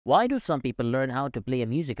Why do some people learn how to play a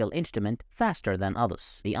musical instrument faster than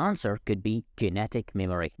others? The answer could be genetic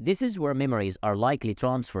memory. This is where memories are likely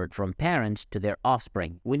transferred from parents to their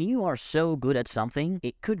offspring. When you are so good at something,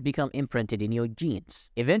 it could become imprinted in your genes.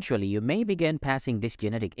 Eventually, you may begin passing this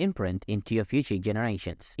genetic imprint into your future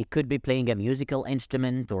generations. It could be playing a musical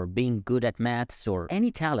instrument or being good at maths or any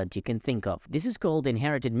talent you can think of. This is called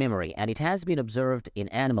inherited memory, and it has been observed in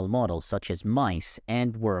animal models such as mice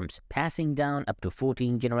and worms, passing down up to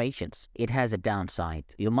 14 generations. It has a downside.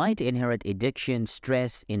 You might inherit addiction,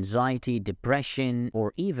 stress, anxiety, depression,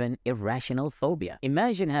 or even irrational phobia.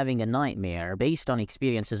 Imagine having a nightmare based on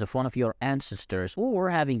experiences of one of your ancestors,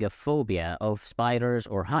 or having a phobia of spiders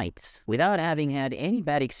or heights without having had any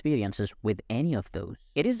bad experiences with any of those.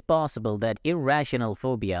 It is possible that irrational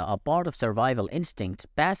phobia are part of survival instincts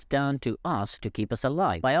passed down to us to keep us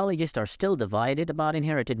alive. Biologists are still divided about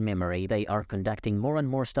inherited memory. They are conducting more and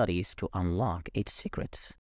more studies to unlock its secrets.